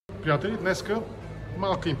Приятели, днеска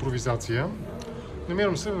малка импровизация.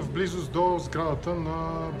 Намирам се в близост до сградата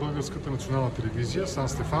на Българската национална телевизия Сан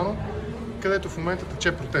Стефано, където в момента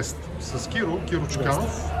тече протест с Кирил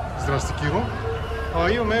Чуканов. Здрасти, Киро.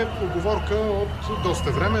 Имаме оговорка от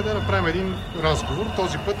доста време да направим един разговор.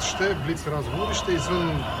 Този път ще е блиц разговор и ще е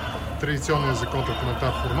извън традиционния за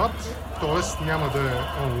контракоментар формат, т.е. няма да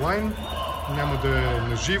е онлайн, няма да е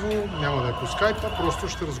наживо, няма да е по скайп, а просто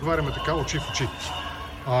ще разговаряме така очи в очи.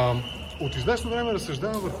 От известно време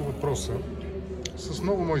разсъждавам върху въпроса с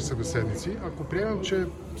много мои събеседници. Ако приемем, че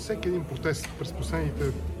всеки един протест през последните,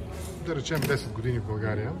 да речем, 10 години в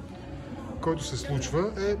България, който се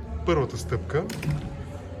случва, е първата стъпка,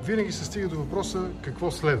 винаги се стига до въпроса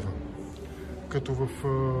какво следва. Като в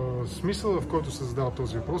смисъла, в който се задава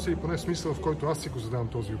този въпрос, или поне в смисъла, в който аз си го задавам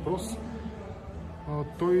този въпрос,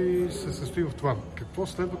 той се състои в това. Какво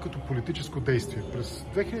следва като политическо действие? През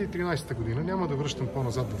 2013 година, няма да връщам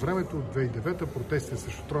по-назад във времето, от 2009 протестите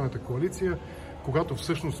срещу тройната коалиция, когато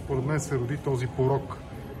всъщност според мен се роди този порок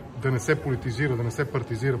да не се политизира, да не се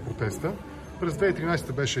партизира протеста. През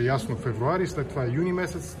 2013 беше ясно февруари, след това юни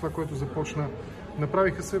месец, това, което започна.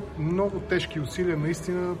 Направиха се много тежки усилия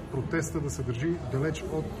наистина протеста да се държи далеч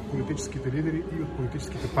от политическите лидери и от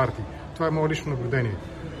политическите партии. Това е мое лично наблюдение.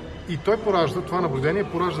 И това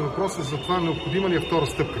наблюдение поражда въпроса за това необходима ли е втора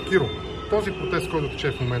стъпка. Киро, този протест, който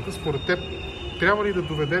тече в момента, според теб, трябва ли да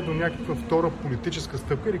доведе до някаква втора политическа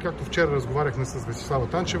стъпка или както вчера разговаряхме с Десислава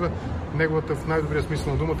Танчева, неговата в най-добрия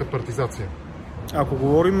смисъл на думата партизация? Ако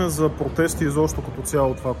говорим за протести изобщо като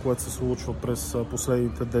цяло това, което се случва през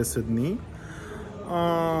последните 10 дни,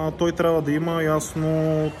 той трябва да има ясно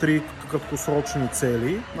 3 краткосрочни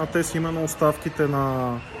цели, а те са именно оставките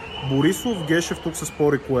на Борисов, Гешев, тук се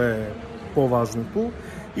спори кое е по-важното.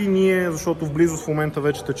 И ние, защото в близост в момента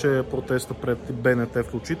вече тече протеста пред БНТ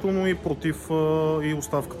включително и против и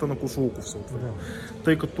оставката на Кошлуков съответно.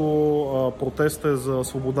 Тъй като протестът е за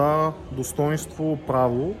свобода, достоинство,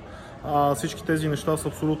 право, всички тези неща са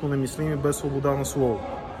абсолютно немислими без свобода на слово.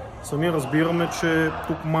 Сами разбираме, че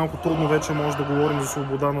тук малко трудно вече може да говорим за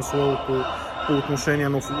свобода на словото по отношение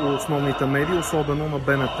на основните медии, особено на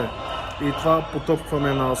БНТ. И това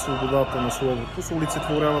потъпкване на свободата на словото се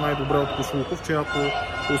олицетворява най-добре от Кошлуков, чиято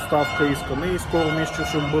оставка искаме и скоро мисля, че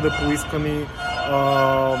ще бъде поискани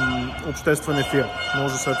обществен ефир.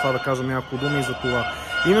 Може след това да кажем няколко думи за това.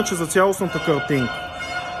 Иначе за цялостната картинка.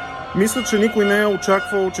 Мисля, че никой не е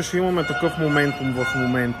очаквал, че ще имаме такъв моментум в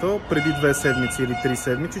момента, преди 2 седмици или 3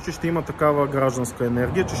 седмици, че ще има такава гражданска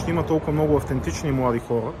енергия, че ще има толкова много автентични млади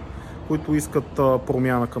хора, които искат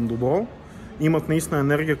промяна към добро. Имат наистина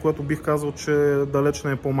енергия, която бих казал, че далеч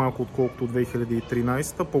не е по-малко отколкото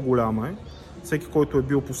 2013, по-голяма е. Всеки, който е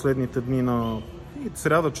бил последните дни на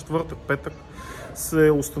сряда, четвъртък, петък, се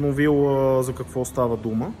е установил за какво става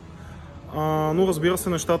дума. Но разбира се,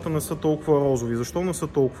 нещата не са толкова розови. Защо не са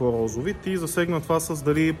толкова розови? Ти засегна това с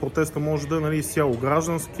дали протеста може да е изцяло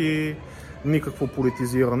граждански, никакво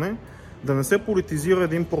политизиране. Да не се политизира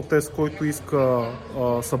един протест, който иска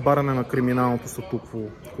събаряне на криминалното статукво,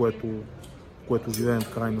 което живеем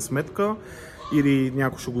в крайна сметка, или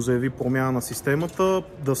някой ще го заяви промяна на системата,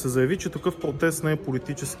 да се заяви, че такъв протест не е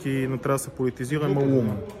политически, не трябва да се политизира, е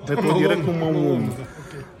малумен. Ето е директно малумен.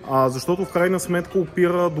 Защото в крайна сметка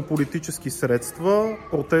опира до политически средства.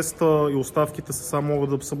 Протеста и оставките могат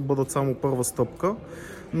да бъдат само първа стъпка,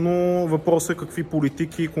 но въпросът е какви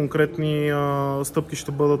политики и конкретни стъпки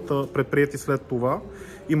ще бъдат предприяти след това.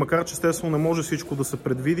 И макар че естествено не може всичко да се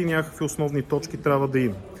предвиди, някакви основни точки трябва да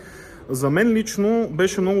има. За мен лично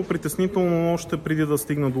беше много притеснително още преди да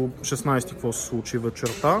стигна до 16-ти, какво се случи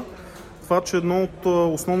вечерта. Това, че едно от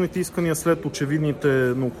основните искания след очевидните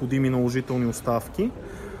необходими наложителни оставки,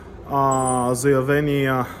 заявени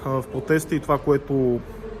в протеста и това, което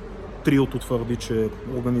триото твърди, че е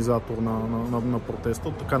организатор на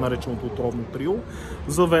протеста, така нареченото отровно трио,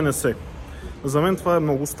 за ВНС. За мен това е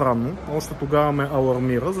много странно. Още тогава ме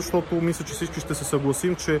алармира, защото мисля, че всички ще се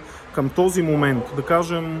съгласим, че към този момент, да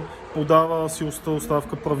кажем, подава си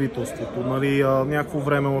оставка правителството, някакво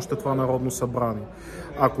време още това Народно събрание.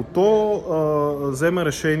 Ако то вземе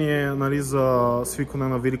решение за свикване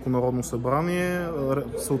на Велико Народно събрание,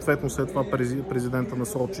 съответно след това президента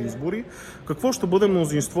насрочи избори, какво ще бъде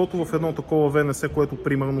мнозинството в едно такова ВНС, което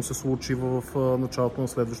примерно се случи в началото на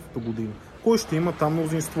следващата година? Кой ще има там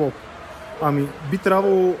мнозинството? Би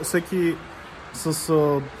трябвало всеки с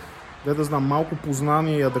малко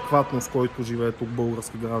познание и адекватност, който живее тук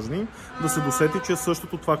български граждани, да се досети, че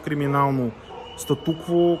същото това криминално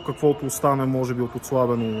статукво, каквото остане може би от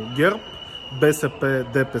отслабено ГЕРБ, БСП,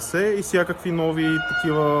 ДПС и всякакви нови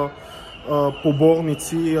такива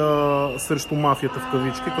поборници срещу мафията в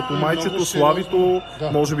кавички, като майчето, Славито,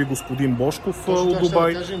 може би господин Бошков от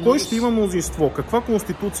Дубай. Кой ще има мнозинство? Каква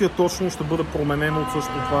конституция точно ще бъде променена от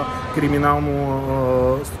също това криминално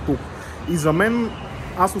статут? И за мен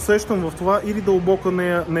аз усещам в това или дълбока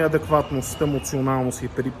неадекватност, емоционалност и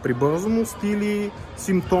прибързаност, или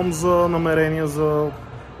симптом за намерение за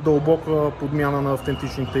дълбока подмяна на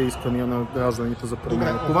автентичните искания на гражданите за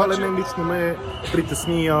промяна. Това лично ме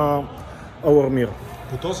притесни и алармира.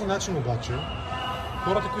 По този начин обаче,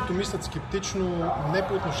 хората, които мислят скептично не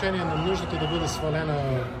по отношение на нуждата да бъде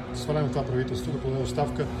свалено това правителство, да подаде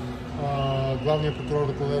оставка, главният прокурор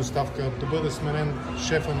да подаде оставка, да бъде сменен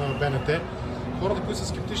шефа на БНТ, хората, които са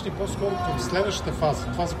скептични по-скоро към следващата фаза,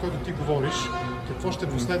 това, за което ти говориш, какво ще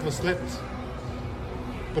последва след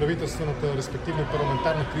правителствената, респективно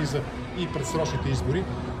парламентарна криза и предсрочните избори,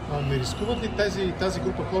 не рискуват ли тази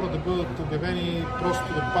група хора да бъдат обявени просто,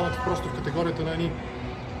 да попадат просто в категорията на едни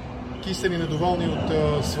кисели, недоволни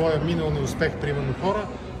от своя минал неуспех, примерно хора,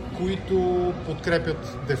 които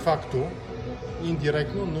подкрепят де-факто,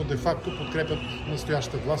 индиректно, но де-факто подкрепят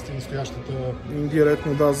настоящата власт и настоящата...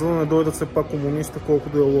 Индиректно, да, за да не дойдат все пак комуниста, колко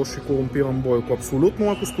да е лош и корумпиран Бойко.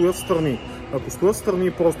 Абсолютно, ако стоят страни. Ако стоят страни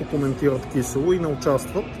и просто коментират кисело и не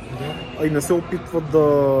участват, и не се опитват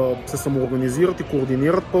да се самоорганизират и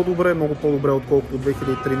координират по-добре, много по-добре отколкото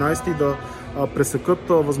 2013 и да пресекат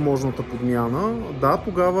възможната подмяна, да,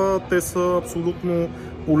 тогава те са абсолютно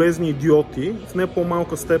полезни идиоти, в не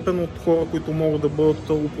по-малка степен от хора, които могат да бъдат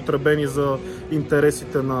употребени за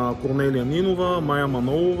интересите на Корнелия Нинова, Майя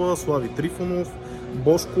Манолова, Слави Трифонов,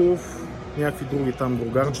 Бошков, някакви други там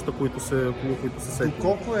другарчета, които се сетят.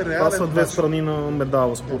 Това са две страни на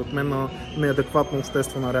медала, според мен, на неадекватна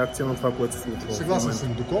обществена реакция на това, което се случва. Съгласен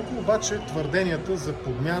съм. Доколко обаче твърденията за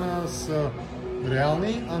подмяна са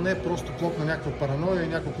реални, а не просто плод на някаква параноя и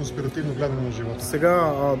някакво конспиративно гледане на живота?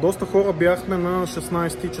 Сега, доста хора бяхме на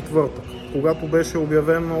 16-ти четвъртък, когато беше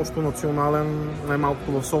обявен общо национален,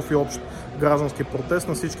 най-малкото в София, общ граждански протест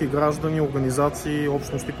на всички граждани, организации,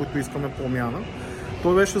 общности, които искаме промяна.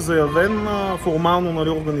 Той беше заявен, формално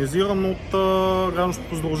организиран от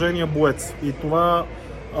гражданското сдружение Боец. И това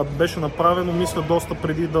беше направено, мисля, доста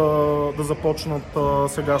преди да започнат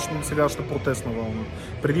сегашната протестна вълна.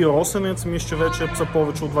 Преди Росенец, мисля, че вече са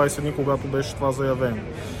повече от 20 дни, когато беше това заявено.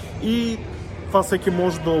 И това всеки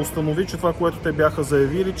може да установи, че това, което те бяха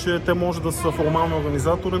заявили, че те може да са формални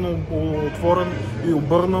организатори, но отворен и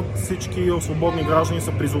обърнат всички свободни граждани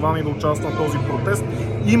са призовани да участват в този протест.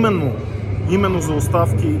 Именно за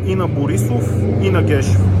оставки и на Борисов, и на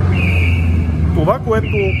Гешев. Това,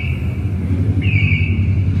 което...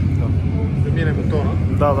 Да мине мотора.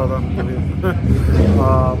 Да.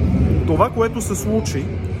 Това, което се случи,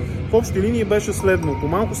 в общи линии беше следното.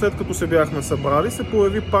 Малко след като се бяхме събрали, се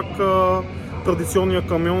появи пак традиционния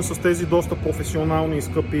камион с тези доста професионални и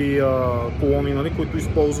скъпи колони, нали, които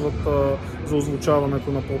използват за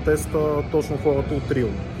озвучаването на протеста точно хората от Рио.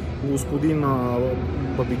 Господин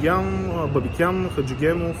Бабикян,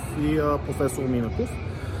 Хаджигенов и професор Минаков.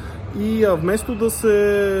 И вместо да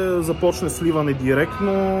се започне сливане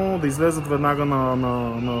директно, да излезат веднага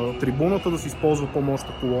на трибуната, да се използва по-мощна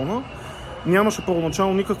колона, нямаше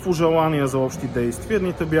първоначално никакво желание за общи действия.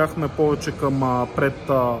 Едните бяхме повече към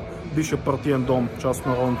пред бившия партиен дом, част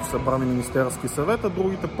на Народното събрание, Министерски съвет, а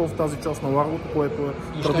другите по в тази част на Ларгото, което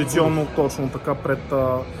е традиционно точно така пред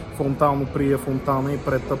фронтално при Фонтана и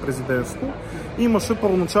пред президентство. Имаше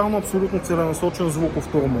първоначално абсолютно целенасочен звуков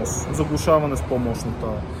тормоз, заглушаване с по-мощната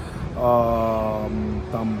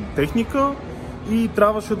техника и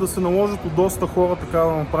трябваше да се наложат от доста хора така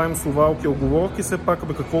да направим совалки и оговорки. Все пак,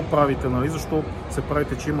 какво правите, нали? Защо се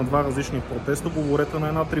правите, че има два различни протеста, говорете на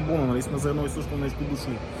една трибуна, нали? Сме за едно и също нещо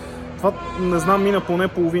дошли. Това, не знам, мина поне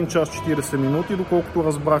половин час, 40 минути, доколкото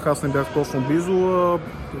разбрах, аз не бях точно близо.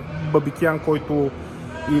 Бабикян, който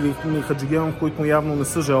или Хаджигенов, които явно не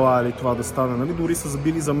са желали това да стане, нали? Дори са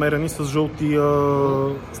били замерени с жълти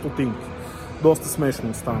стотинки. Доста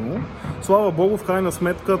смешно станало. Слава Богу, в крайна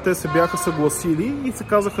сметка те се бяха съгласили и се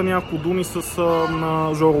казаха няколко думи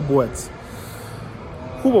на Жоро Боец.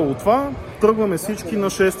 Хубаво това. Тръгваме всички на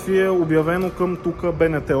шествие, обявено към тук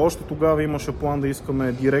БНТ. Още тогава имаше план да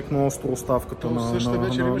искаме директно остро оставката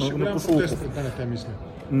на Кошулков.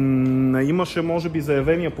 Имаше, може би,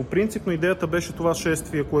 заявения по принцип, но идеята беше това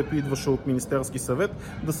шествие, което идваше от Министерски съвет,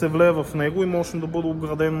 да се влее в него и може да бъде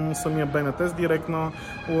обграден самия БНТ с директна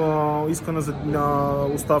искане за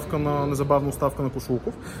незабавна оставка на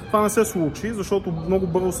Кошулков. Това не се случи, защото много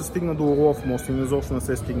бързо се стигна до Орлов мост и изобщо не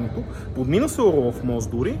се стигна тук. Подмина се Орлов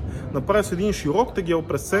мост дори, направи се един широк тегел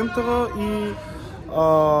през центъра и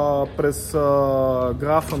през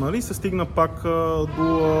графа, нали, се стигна пак до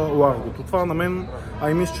Ларгото. Това на мен,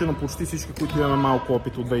 и мисля, че на почти всички, които имаме малко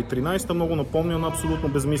опит от 2013, много напомня на абсолютно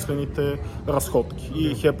безмислените разходки.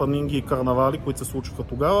 И хепанинги, и карнавали, които се случиха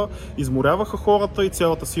тогава, изморяваха хората и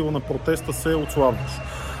цялата сила на протеста се отслабваше.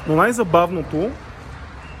 Но най-забавното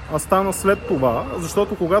стана след това,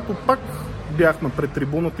 защото когато пак бяхме пред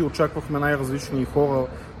трибуната и очаквахме най-различни хора,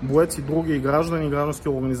 боеци, други граждани, граждански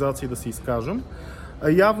организации да се изкажем,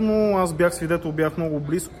 явно аз бях свидетел, бях много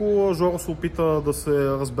близко. Жоро се опита да се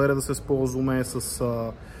разбере, да се споразумее с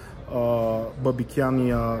Бабикян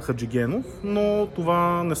и Хаджигенов, но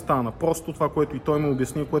това не стана. Просто това, което и той ме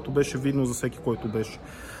обясни, което беше видно за всеки, който беше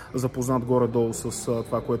запознат горе-долу с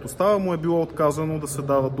това, което става, му е било отказано да се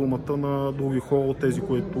дава думата на други хора от тези,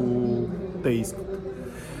 които те искат.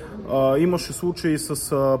 Имаше случаи с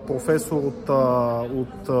професор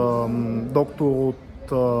доктор от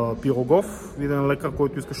Пирогов, виден лекар,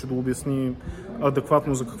 който искаше да обясни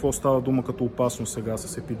адекватно за какво става дума като опасно сега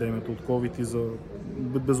с епидемията от COVID и за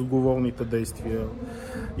безотговорните действия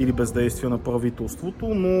или бездействия на правителството,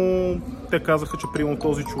 но те казаха, че примерно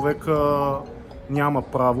този човек няма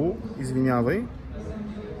право, извинявай,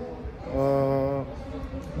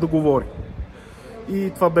 да говори.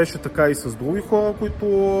 И това беше така и с други хора, които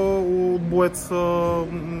от боец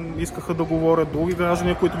искаха да говорят, други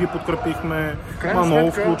граждани, които ги подкрепихме,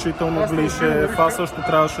 Манолов включително, Глишев, аз също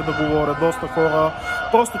трябваше да говоря, доста хора.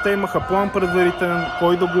 Просто те имаха план предварителен,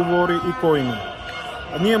 кой да говори и кой не.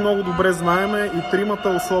 Ние много добре знаеме и тримата,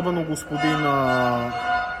 особено господин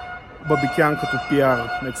Бабикян като пиар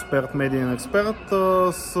експерт, медиен експерт,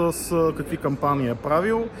 с какви кампании е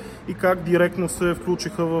правил и как директно се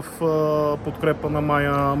включиха в подкрепа на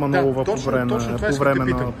Мая Манолова по време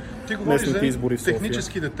на местните избори в София.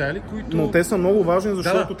 Технически детайли, които... Но те са много важни,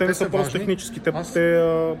 защото те не са просто технически, те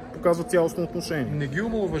показват цялостно отношение. Не ги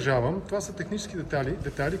омаловажавам, това са технически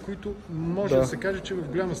детайли, които може да се каже, че в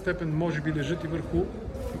голяма степен може би лежат и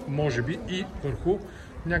върху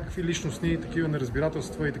някакви личностни такива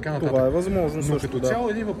неразбирателства и така нататък. Това е възможно. Но като цяло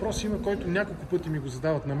един въпрос има, който няколко пъти ми го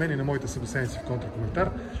задават на мен и на моите събеседници в Контракоментар.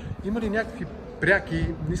 Има ли някакви пряки,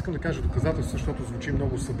 не искам да кажа доказателства, защото звучи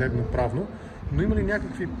много съдебно правно, но има ли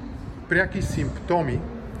някакви пряки симптоми,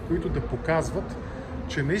 които да показват,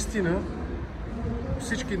 че наистина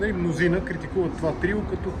всички, мнозина критикуват това трио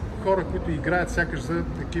като хора, които играят сякаш за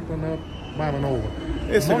екипа на Мая Манолова.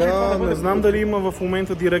 Сега не знам дали има в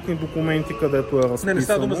момента директни документи, където е разписано. Не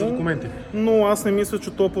става дума за документи. Но аз не мисля,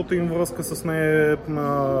 че топлата им връзка с нея е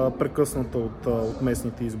прекъсната от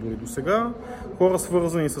местните избори до сега. Хора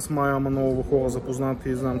свързани с Мая Манолова, хора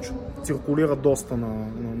запознати, знам, че циркулира доста на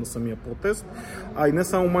самия протест. А и не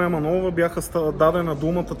само Мая Манолова, бяха дадена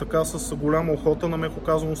думата така с голяма охота на, меко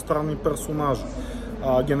казано, странни персонажи.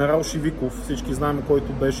 Генерал Шивиков, всички знаем,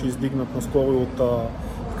 който беше издигнат наскоро от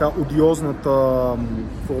одиозната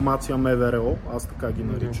формация МВР, аз така ги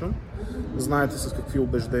наричам. Знаете с какви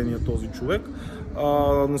убеждения този човек.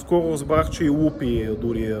 Наскоро разбрах, че и Лупи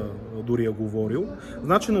дори е говорил.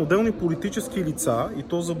 Значи на отделни политически лица, и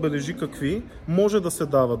то забележи какви, може да се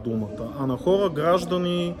дава думата. А на хора,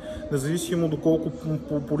 граждани, независимо доколко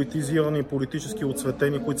политизирани и политически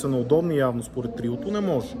отцветени, които са неудобни явно според триото, не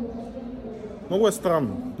може. Много е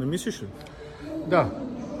странно, не мислиш ли? Да.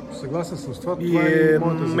 Съгласен съм с това. И е,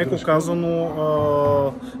 меко казано,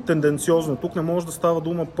 тенденциозно. Тук не може да става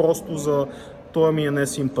дума просто за той ми е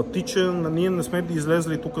несимпатичен. Ние не сме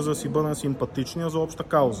излезли тук за да си бъдем симпатични, а за обща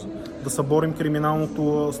кауза. Да съборим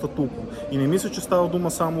криминалното статуко. И не мисля, че става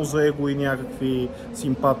дума само за его и някакви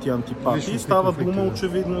симпатии, антипатии. Става дума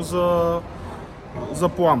очевидно за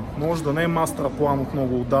план. Може да не е мастера план от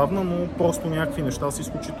много отдавна, но просто някакви неща са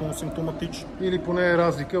изключително симптоматични. Или поне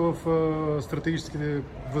разлика в стратегическите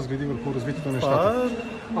възгледи върху развитието на нещата.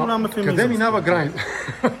 Къде минава граница?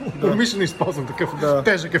 Умишлено използвам такъв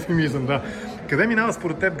тежък ефемизъм. Да. Къде минава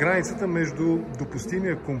според теб границата между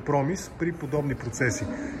допустимия компромис при подобни процеси?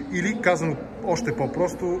 Или, казано още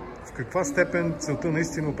по-просто, в каква степен целта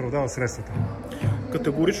наистина оправдава средствата?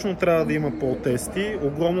 Категорично трябва да има протести.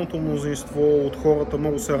 Огромното мнозинство от хората,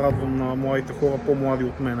 много се радвам на младите хора, по-млади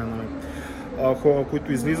от мене, хора,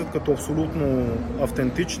 които излизат като абсолютно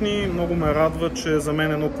автентични. Много ме радва, че за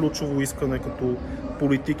мен едно ключово искане като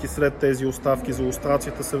политики след тези оставки за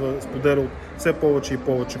лустрацията се споделя от все повече и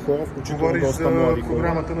повече хора, включително доста млади хора. Говориш за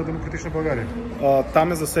програмата на Демократична България?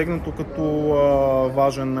 Там е засегнато като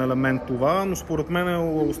важен елемент това, но според мен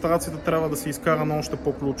лустрацията трябва да се изкара на още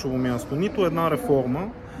по-ключово място. Нито една реформа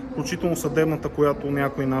включително съдебната, която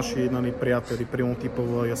някои наши приятели, примерно типа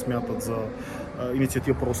я смятат за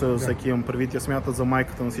инициатива правосъдие за всеки имам предвид, я смятат за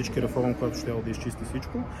майката на всички реформи, която ще да изчисти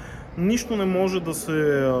всичко. Нищо не може да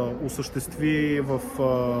се осъществи в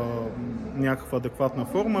някаква адекватна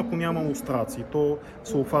форма, ако няма лустрации. То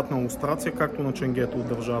всеобхватна лустрация, както на ченгето от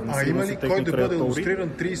държавна сигурност. А има ли кой да бъде лустриран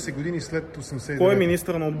 30 години след 89? Кой е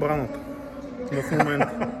министър на отбраната в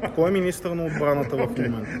момента? Кой е министър на отбраната в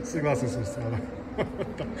момента? Съгласен съм с това.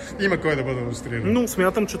 Има кой да бъде лустриран. Но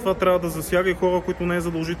смятам, че това трябва да засяга и хора, които не е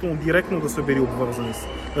задължително директно да са били обвързани с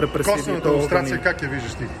репресивните Косвената лустрация как я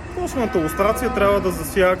виждаш ти? Косвената лустрация трябва да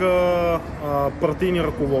засяга партийни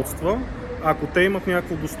ръководства. Ако те имат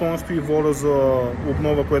някакво достоинство и воля за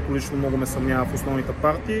обнова, което лично много ме съмнява в основните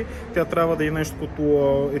партии, тя трябва да е нещо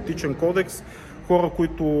като етичен кодекс. Хора,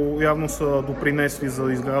 които явно са допринесли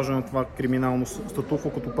за изграждане на това криминално статукво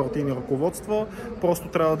като партийни ръководства, просто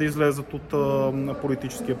трябва да излезат от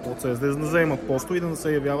политическия процес, да не заемат посто и да не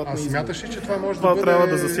се явяват на избори. Смяташ ли, че това може да бъде... Това трябва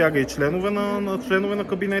да засяга и членове на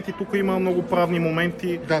кабинети. Тук има много правни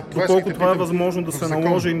моменти, доколко това е възможно да се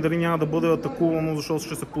наложи и дали няма да бъде атакувано, защото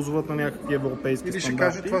ще се позоват на някакви европейски стандарти. Или ще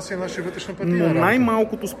каже, това си е наша вътрешна партийна работа. Но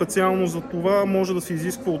най-малкото специално за това може да се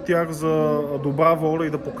изисква от тях за добра воля и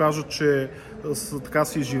да покажат, че така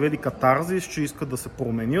си изживели катарзис, че искат да се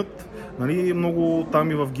променят. Нали, много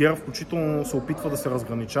там и в ГЕРБ включително се опитва да се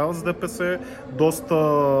разграничава с ДПС. Доста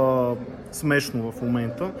смешно в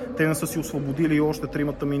момента. Те не са си освободили и още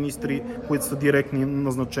тримата министри, които са директни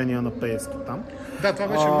назначения на Пеевски там. Да, това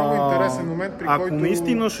беше много интересен момент, при който...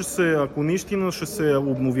 Ако наистина ще се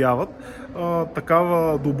обновяват,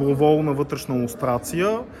 такава доброволна вътрешна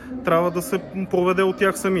лустрация трябва да се проведе от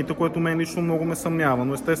тях самите, което мен лично много ме съмнява.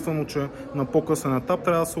 Но естествено, че на по-късен етап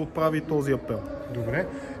трябва да се отправи този апел. Добре.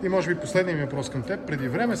 И може би последният ми въпрос към теб. Преди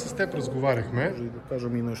време с теб разговаряхме. Може да кажа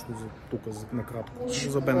ми нещо за тук, накратко.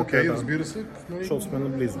 За БНТ, Окей, разбира се. Защото сме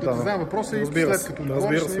наблизо. Да ти задам въпроса и след като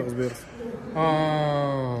разбира се.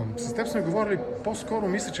 С теб сме говорили по-скоро,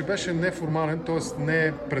 мисля, че беше неформален, т.е.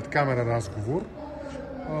 не пред камера разговор.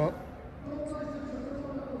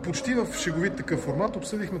 Почти в шеговит такъв формат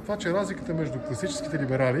обсъдихме това, че разликата между класическите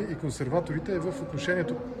либерали и консерваторите е в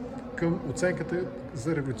отношението към оценката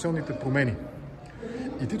за революционните промени.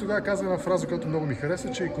 И ти тогава каза една фраза, която много ми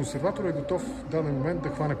хареса, че и консерватор е готов в даден момент да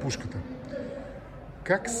хване пушката.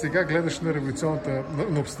 Как сега гледаш на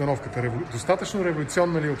обстановката? Достатъчно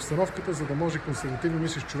революционна ли е обстановката, за да може консервативно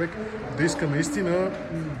мислещ човек да иска наистина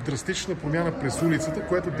драстична промяна през улицата,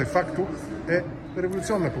 което де-факто е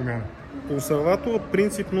революционна промяна? Консерваторът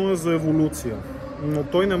принципно е за еволюция, но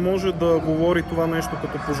той не може да говори това нещо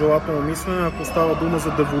като пожелателно мислене, ако става дума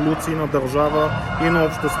за деволюции на държава и на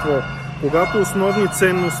общество. Когато основни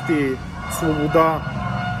ценности, свобода,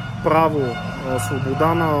 право,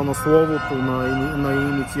 свобода на словото, на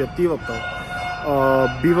инициативата,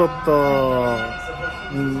 биват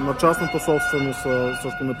на частната собственост,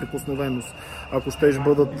 също неприкосновеност, ако ще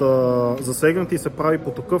бъдат засегнати и се прави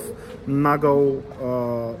по такъв нагъл,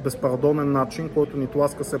 безпардонен начин, който ни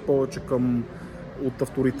тласка все повече към от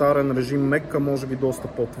авторитарен режим мек, може би доста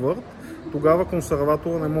по-твърд, тогава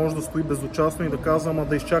консерватора не може да стои безучастно и да казва, ама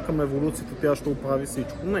да изчакаме еволюцията, тя ще оправи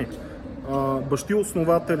всичко. Не. Бащи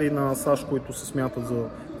основатели на САЩ, които се смятат за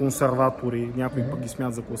консерватори, някои пък ги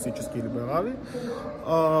смятат за класически либерали,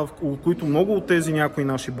 които много от тези някои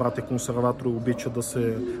наши братя консерватори обичат да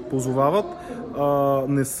се позовават,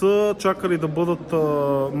 не са чакали да бъдат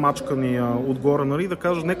мачкани отгоре, нали, да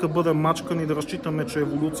кажат, нека бъдем мачкани, да разчитаме, че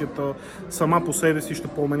еволюцията сама по себе си ще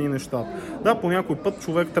промени нещата. Да, по някой път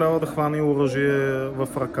човек трябва да хване оръжие в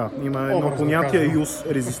ръка. Има едно понятие юс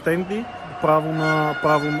резистенти, право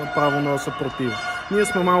на съпротива. Ние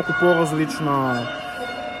сме малко по-различна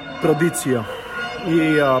традиция.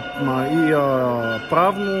 И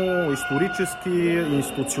правно, исторически,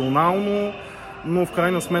 институционално, но в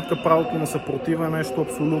крайна сметка правото на съпротива е нещо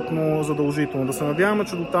абсолютно задължително. Да се надяваме,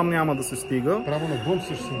 че до там няма да се стига. Право на бунт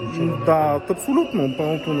също се дължи. Да, абсолютно.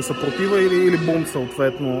 Правото на съпротива или бунт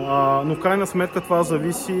съответно. Но в крайна сметка това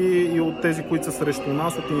зависи и от тези, които са срещу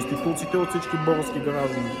нас, от институциите, от всички български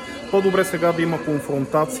граждани. По-добре сега да има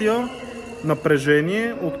конфронтация,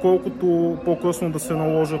 напрежение, отколкото по-късно да се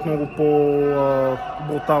наложат много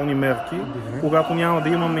по-брутални мерки, когато няма да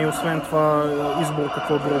имаме и освен това избор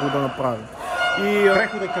какво друго да направим.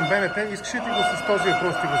 Прехода към БНТ, искаш ли ти го с този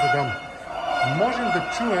въпрос ти го задам? Можем да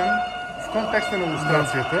чуем в контекста на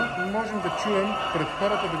лустрацията, можем да чуем пред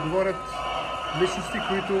хората да говорят личности,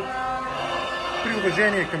 които при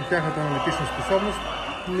уважение към тяхната аналитична способност,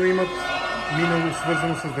 но имат минало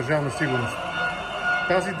свързано с държавна сигурност.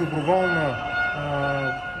 Тази доброволна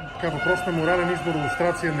въпрос на морален избор,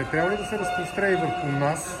 илюстрация не трябва ли да се разпростре и върху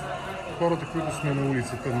нас, хората, които сме на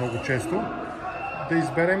улицата много често, да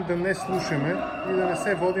изберем да не слушаме и да не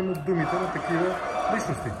се водим от думите на такива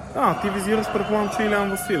личности? Ти визираш, предполагам, че Илян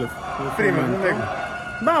Василев. Примерно него.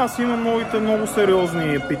 Да, аз имам много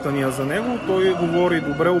сериозни питания за него. Той говори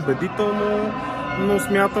добре, убедително, но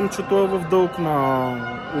смятам, че той е в дълг на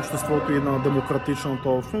обществото и на демократичната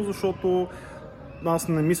общност, защото аз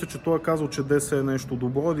не мисля, че той е казал, че ДС е нещо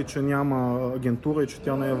добро или че няма агентура и че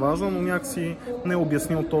тя не е важна, но някакси не е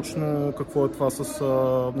обяснил точно какво е това с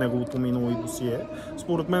неговото минало и досие.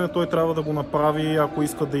 Според мен той трябва да го направи, ако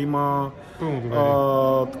иска да има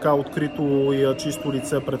така открито и чисто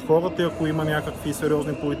лице пред хората и ако има някакви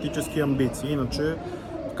сериозни политически амбиции. Иначе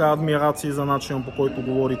адмирации за начина, по който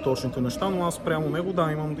говори точните неща, но аз прямо него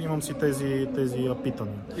имам си тези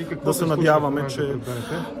питания. Да се надяваме, че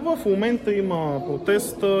в момента има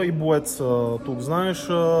протест и боец тук, знаеш,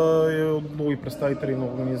 и представители на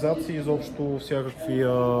организации, изобщо всякакви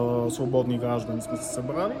свободни граждани сме се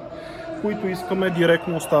събрали, които искаме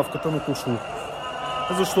директно оставката на Кошлуков.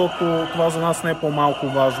 Защото това за нас не е по-малко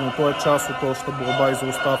важно. Той е част от общата борба и за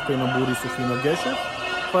оставка и на Борисов и на Гешев.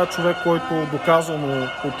 Това е човек, който доказано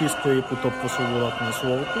потиска и потъпва свободата на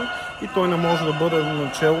словото и той не може да бъде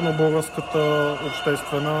начело на българската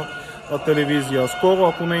обществена телевизия. Скоро,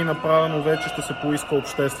 ако не е направено, вече ще се поиска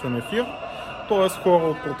обществен ефир, т.е. хора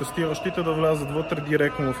от протестиращите да влязат вътре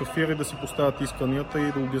директно в ефир и да си поставят исканията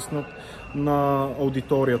и да обяснат на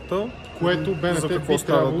аудиторията, което БНТ би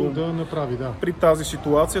трябвало да направи. Да. При тази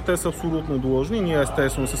ситуация те са абсолютно длъжни, ние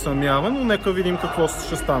естествено се съмняваме, но нека видим какво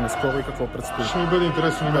ще стане скоро и какво предстои. Ще ми бъде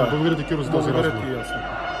интересно. Благодаря ти, Киро, за този разговор. Благодаря ти, ясно.